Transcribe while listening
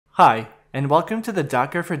Hi, and welcome to the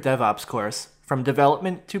Docker for DevOps course, From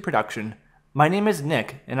Development to Production. My name is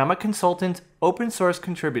Nick, and I'm a consultant, open source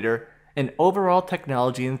contributor, and overall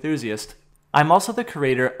technology enthusiast. I'm also the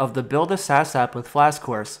creator of the Build a SaaS App with Flask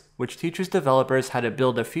course, which teaches developers how to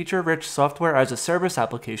build a feature-rich software as a service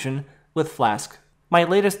application with Flask. My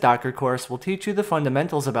latest Docker course will teach you the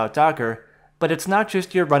fundamentals about Docker, but it's not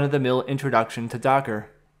just your run-of-the-mill introduction to Docker.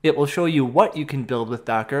 It will show you what you can build with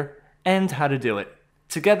Docker and how to do it.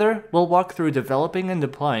 Together, we'll walk through developing and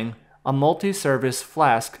deploying a multi-service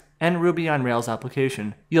Flask and Ruby on Rails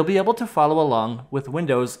application. You'll be able to follow along with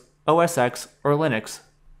Windows, OS X, or Linux.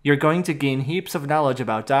 You're going to gain heaps of knowledge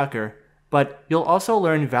about Docker, but you'll also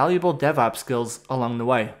learn valuable DevOps skills along the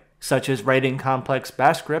way, such as writing complex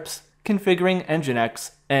bash scripts, configuring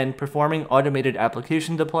Nginx, and performing automated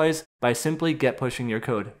application deploys by simply get-pushing your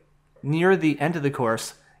code. Near the end of the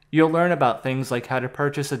course, you'll learn about things like how to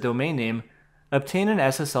purchase a domain name, obtain an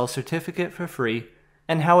SSL certificate for free,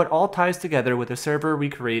 and how it all ties together with a server we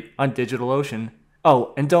create on DigitalOcean.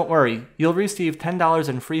 Oh, and don't worry, you'll receive $10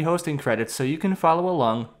 in free hosting credits so you can follow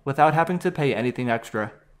along without having to pay anything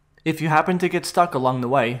extra. If you happen to get stuck along the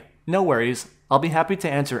way, no worries, I'll be happy to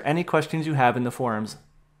answer any questions you have in the forums.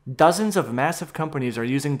 Dozens of massive companies are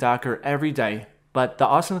using Docker every day, but the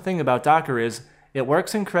awesome thing about Docker is it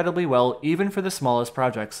works incredibly well even for the smallest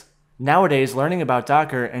projects. Nowadays, learning about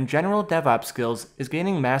Docker and general DevOps skills is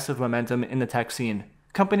gaining massive momentum in the tech scene.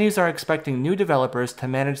 Companies are expecting new developers to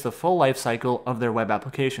manage the full lifecycle of their web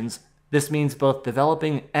applications. This means both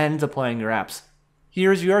developing and deploying your apps.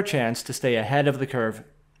 Here's your chance to stay ahead of the curve.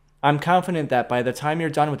 I'm confident that by the time you're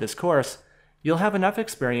done with this course, you'll have enough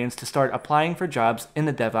experience to start applying for jobs in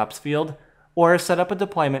the DevOps field or set up a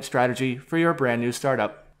deployment strategy for your brand new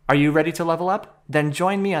startup. Are you ready to level up? Then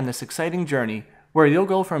join me on this exciting journey where you'll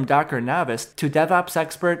go from Docker novice to DevOps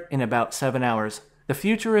expert in about 7 hours. The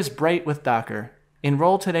future is bright with Docker.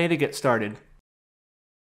 Enroll today to get started.